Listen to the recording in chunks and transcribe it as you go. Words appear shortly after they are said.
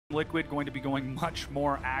Liquid going to be going much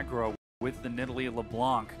more aggro with the Nidalee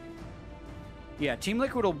LeBlanc. Yeah, Team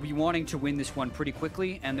Liquid will be wanting to win this one pretty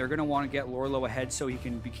quickly, and they're going to want to get Lourlo ahead so he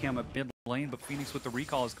can become a Mid lane, but Fenix with the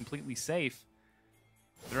recall is completely safe.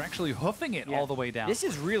 They're actually hoofing it all the way down. This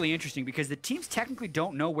is really interesting because the teams technically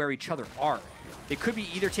don't know where each other are. They could be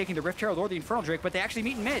either taking the Rift Herald or the Infernal Drake, but they actually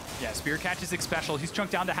meet in mid. Yeah, Spear catches Xpecial. He's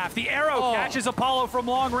chunked down to half. The arrow catches Apollo from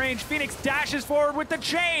long range. Fenix dashes forward with the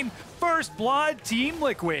chain. First blood, Team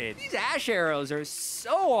Liquid. These Ashe arrows are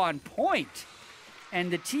so on point. And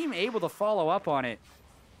the team able to follow up on it.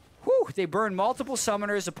 Whew, they burn multiple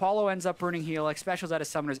summoners. Apollo ends up burning heal. Xpecial's out of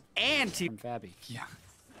summoners and Team Fabi. Yeah,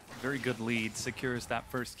 very good lead. Secures that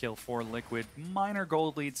first kill for Liquid. Minor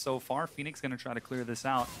gold lead so far. Fenix gonna try to clear this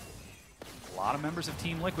out. A lot of members of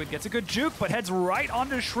Team Liquid gets a good juke, but heads right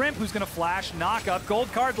onto Shrimp, who's gonna flash, knock up. Gold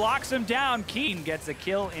card locks him down. Keane gets a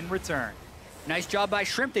kill in return. Nice job by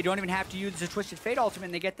Shrimp. They don't even have to use the Twisted Fate ultimate,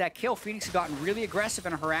 and they get that kill. Phoenix has gotten really aggressive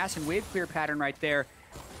in a harass and wave clear pattern right there.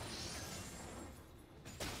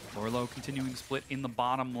 Lourlo continuing to split in the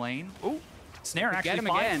bottom lane. Ooh, snare actually him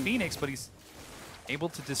finds again. Fenix, but he's able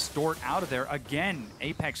to distort out of there. Again,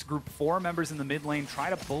 Apex group 4 members in the mid lane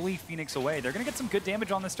try to bully Fenix away. They're going to get some good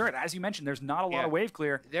damage on this turret. As you mentioned, there's not a lot of wave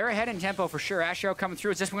clear. They're ahead in tempo for sure. Ashe arrow coming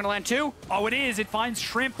through. Is this one going to land too? Oh, it is. It finds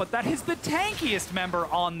Shrimp, but that is the tankiest member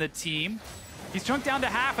on the team. He's chunked down to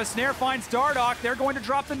half. A snare finds Dardoch. They're going to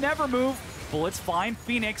drop the never move. Bullets find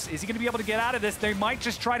Fenix. Is he going to be able to get out of this? They might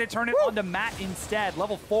just try to turn it onto Matt instead.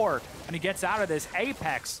 Level 4, and he gets out of this.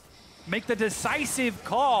 Apex make the decisive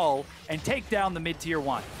call and take down the mid-tier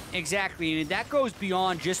 1. Exactly, and that goes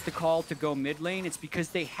beyond just the call to go mid lane. It's because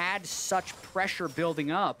they had such pressure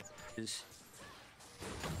building up. It's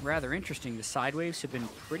rather interesting. The side waves have been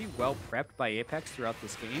pretty well prepped by Apex throughout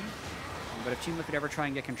this game. But if Team Liquid ever try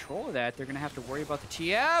and get control of that, they're going to have to worry about the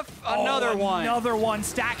TF. Another one. Another one.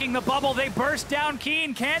 Stacking the bubble. They burst down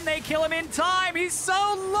Keane. Can they kill him in time? He's so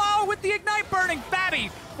low with the Ignite burning. Fabi,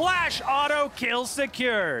 flash, auto, kill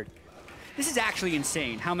secured. This is actually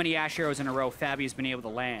insane how many Ashe arrows in a row Fabi has been able to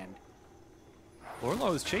land.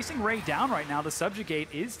 Lourlo is chasing Ray down right now. The Subjugate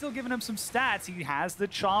is still giving him some stats. He has the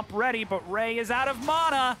Chomp ready, but Ray is out of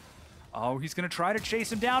mana. Oh, he's going to try to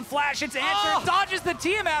chase him down. Flash, it's answered. Dodges the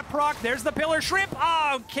Tiamat proc. There's the Pillar Shrimp.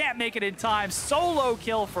 Oh, can't make it in time. Solo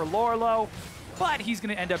kill for Lourlo, but he's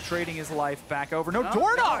going to end up trading his life back over. No,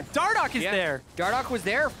 Dardoch. Dardoch is there. Dardoch was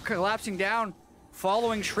there, collapsing down,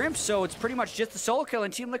 following Shrimp, so it's pretty much just the solo kill,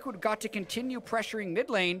 and Team Liquid got to continue pressuring mid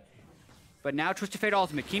lane, but now Twisted Fate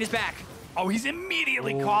ultimate. Keane is back. Oh, he's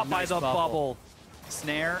immediately caught by the bubble.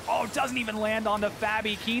 Snare. Oh, doesn't even land on the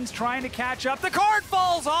Fabi. Keane's trying to catch up. The card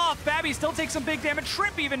falls off. Fabi still takes some big damage.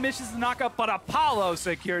 Shrimp even misses the knockup, but Apollo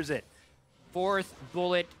secures it. Fourth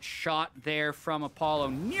bullet shot there from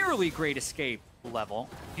Apollo. Nearly great escape. Level.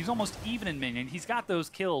 He's almost even in minion. He's got those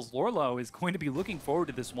kills. Lourlo is going to be looking forward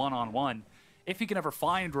to this one-on-one if he can ever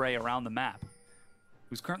find Ray around the map.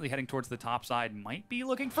 Who's currently heading towards the top side, might be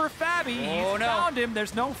looking for Fabi. Oh, He's found him.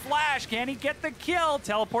 There's no flash. Can he get the kill?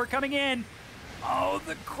 Teleport coming in. Oh,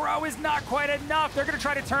 the Crow is not quite enough. They're going to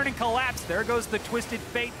try to turn and collapse. There goes the Twisted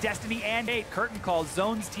Fate, Destiny, and Fate. Curtain call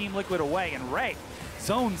zones Team Liquid away, and Ray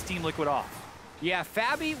zones Team Liquid off. Yeah,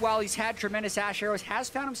 Fabi, while he's had tremendous Ashe arrows, has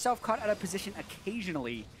found himself caught out of position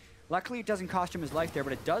occasionally. Luckily, it doesn't cost him his life there,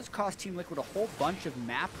 but it does cost Team Liquid a whole bunch of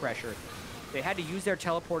map pressure. They had to use their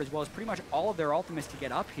teleport as well as pretty much all of their ultimates to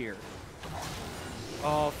get up here.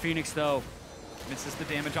 Oh, Fenix, though. Misses the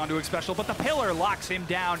damage onto Xpecial, but the Pillar locks him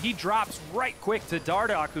down. He drops right quick to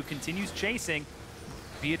Dardoch, who continues chasing.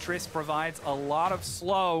 Beatrice provides a lot of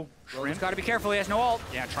slow. Shrimp's got to be careful. He has no ult.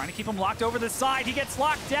 Yeah, trying to keep him locked over the side. He gets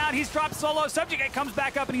locked down. He's dropped solo. Subjugate comes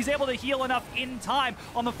back up, and he's able to heal enough in time.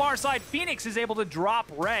 On the far side, Fenix is able to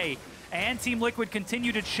drop Ray, and Team Liquid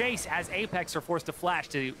continue to chase as Apex are forced to flash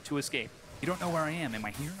to escape. You don't know where I am. Am I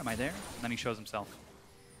here? Am I there? And then he shows himself.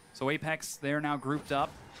 So Apex, they're now grouped up.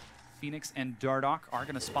 Fenix and Dardoch are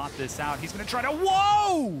going to spot this out. He's going to try to...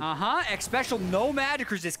 Whoa! Xpecial, no magic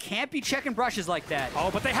resist. Can't be checking brushes like that. Oh,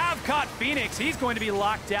 but they have caught Fenix. He's going to be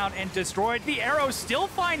locked down and destroyed. The arrow still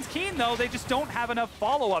finds Keane, though. They just don't have enough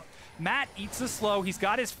follow-up. Matt eats the slow. He's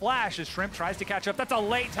got his flash as Shrimp tries to catch up. That's a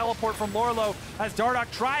late teleport from Lourlo as Dardoch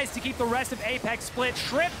tries to keep the rest of Apex split.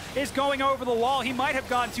 Shrimp is going over the wall. He might have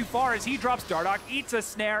gone too far as he drops Dardoch, eats a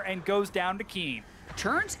snare, and goes down to Keane.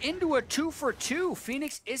 Turns into a 2-for-2.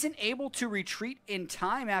 Phoenix isn't able to retreat in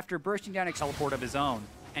time after bursting down a teleport of his own.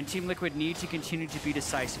 And Team Liquid need to continue to be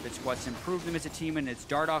decisive. It's what's improved them as a team, and it's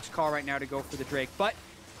Dardoch's call right now to go for the Drake. But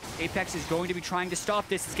Apex is going to be trying to stop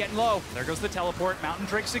this. It's getting low. There goes the teleport. Mountain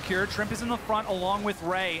Drake secured. Shrimp is in the front along with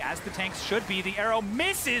Ray, as the tanks should be. The arrow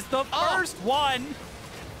misses the first one.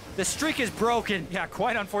 The streak is broken. Yeah,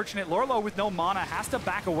 quite unfortunate. Lourlo with no mana has to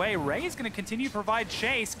back away. Ray is going to continue to provide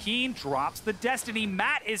chase. Keane drops the Destiny.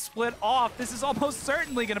 Matt is split off. This is almost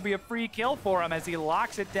certainly going to be a free kill for him as he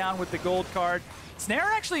locks it down with the gold card.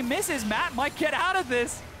 Snare actually misses. Matt might get out of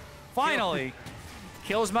this. Finally.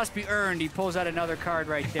 Kills must be earned. He pulls out another card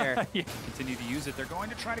right there. Yeah. Continue to use it. They're going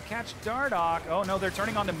to try to catch Dardoch. Oh no, they're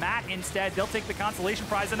turning on to Matt instead. They'll take the consolation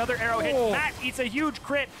prize. Another arrow hit. Matt eats a huge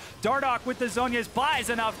crit. Dardoch with the Zhonya's buys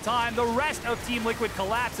enough time. The rest of Team Liquid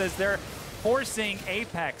collapse as they're forcing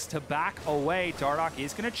Apex to back away. Dardoch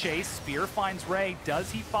is going to chase. Spear finds Ray. Does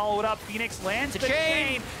he follow it up? Phoenix lands the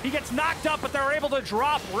chain. He gets knocked up, but they're able to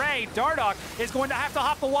drop Ray. Dardoch is going to have to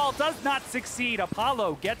hop the wall. Does not succeed.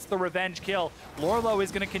 Apollo gets the revenge kill. Lourlo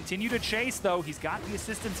is going to continue to chase, though. He's got the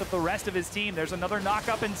assistance of the rest of his team. There's another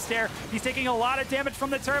knock-up and stare. He's taking a lot of damage from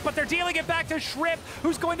the turret, but they're dealing it back to Shrimp,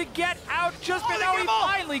 who's going to get out just now. He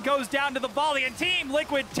finally goes down to the volley, and Team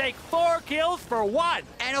Liquid take 4 kills for 1.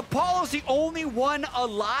 And Apollo's the only one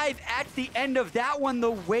alive at the end of that one.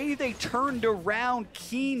 The way they turned around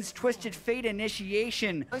Keane's Twisted Fate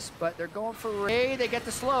initiation. But they're going for Ray. They get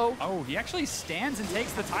the slow. Oh, he actually stands and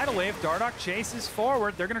takes the tidal wave. Dardoch chases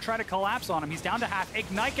forward. They're going to try to collapse on him. He's down to half.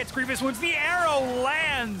 Ignite gets Grievous Wounds. The arrow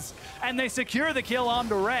lands, and they secure the kill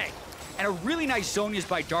onto Ray. And a really nice Zhonya's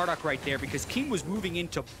by Dardoch right there because Keane was moving in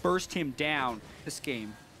to burst him down this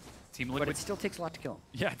game. Team Liquid. But it still takes a lot to kill him.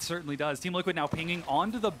 Yeah, it certainly does. Team Liquid now pinging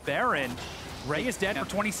onto the Baron. Ray is dead for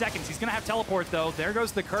 20 seconds. He's going to have teleport, though. There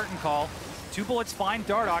goes the curtain call. 2 bullets find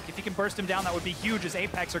Dardoch. If he can burst him down, that would be huge, as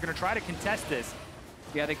Apex are going to try to contest this.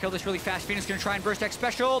 Yeah, they kill this really fast. Phoenix going to try and burst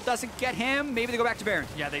Xpecial. Doesn't get him. Maybe they go back to Baron.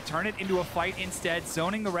 Yeah, they turn it into a fight instead,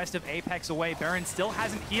 zoning the rest of Apex away. Baron still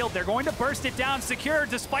hasn't healed. They're going to burst it down, secure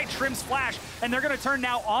despite Shrimp's flash, and they're going to turn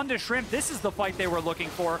now onto Shrimp. This is the fight they were looking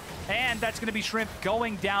for, and that's going to be Shrimp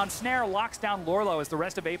going down. Snare locks down Lourlo as the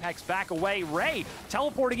rest of Apex back away. Ray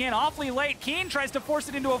teleporting in awfully late. Keane tries to force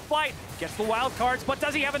it into a fight, gets the wild cards, but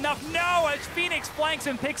does he have enough? No, as Phoenix flanks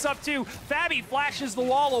and picks up 2. Fabi flashes the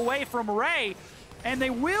wall away from Ray, and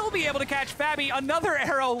they will be able to catch Fabi. Another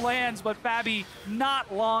arrow lands, but Fabi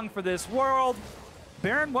not long for this world.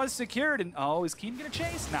 Baron was secured, and oh, is Keane gonna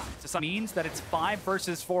chase? No, this means that it's 5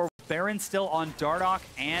 versus 4. Baron still on Dardoch,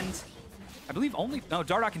 and I believe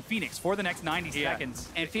Dardoch and Phoenix for the next 90 seconds.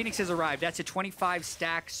 And Phoenix has arrived. That's a 25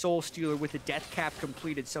 stack Soul Stealer with the death cap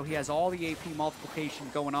completed, so he has all the AP multiplication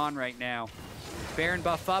going on right now. Baron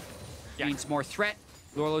buff up, means more threat.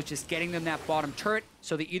 Lourlo's just getting them that bottom turret,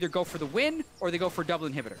 so they either go for the win or they go for double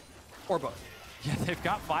inhibitor, or both. Yeah, they've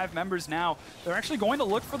got 5 members now. They're actually going to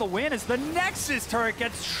look for the win as the Nexus turret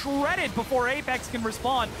gets shredded before Apex can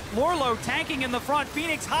respond. Lourlo tanking in the front.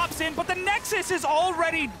 Phoenix hops in, but the Nexus is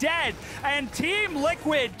already dead. And Team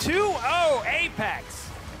Liquid 2-0 Apex.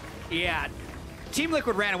 Yeah, Team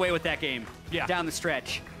Liquid ran away with that game down the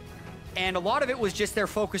stretch. And a lot of it was just their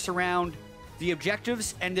focus around the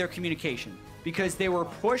objectives and their communication, because they were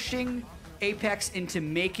pushing Apex into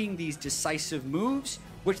making these decisive moves,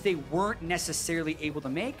 which they weren't necessarily able to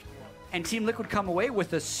make, and Team Liquid come away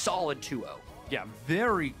with a solid 2-0. Yeah,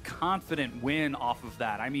 very confident win off of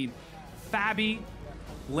that. I mean, Fabi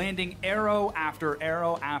landing arrow after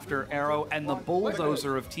arrow after arrow, and the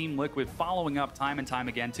bulldozer of Team Liquid following up time and time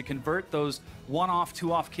again to convert those 1-off,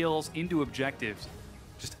 2-off kills into objectives.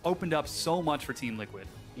 Just opened up so much for Team Liquid.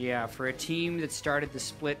 Yeah, for a team that started the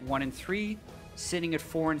split 1-3, sitting at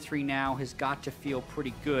 4-3 now has got to feel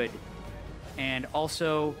pretty good. And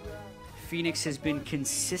also, Phoenix has been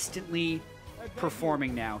consistently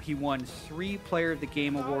performing now. He won 3 Player of the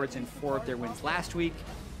Game awards in 4 of their wins last week.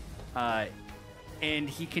 And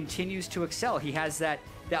he continues to excel. He has that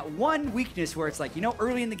one weakness where it's like, you know,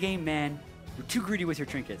 early in the game, man, you're too greedy with your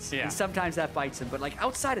trinkets. Yeah. And sometimes that bites him. But like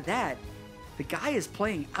outside of that, the guy is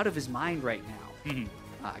playing out of his mind right now.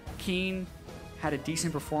 Keane had a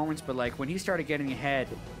decent performance, but like when he started getting ahead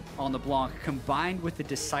on LeBlanc, combined with the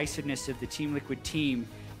decisiveness of the Team Liquid team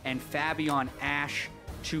and Fabi on Ashe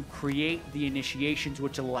to create the initiations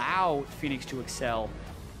which allow Phoenix to excel,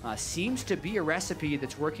 seems to be a recipe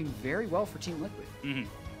that's working very well for Team Liquid.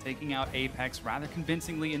 Taking out Apex rather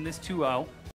convincingly in this 2-0.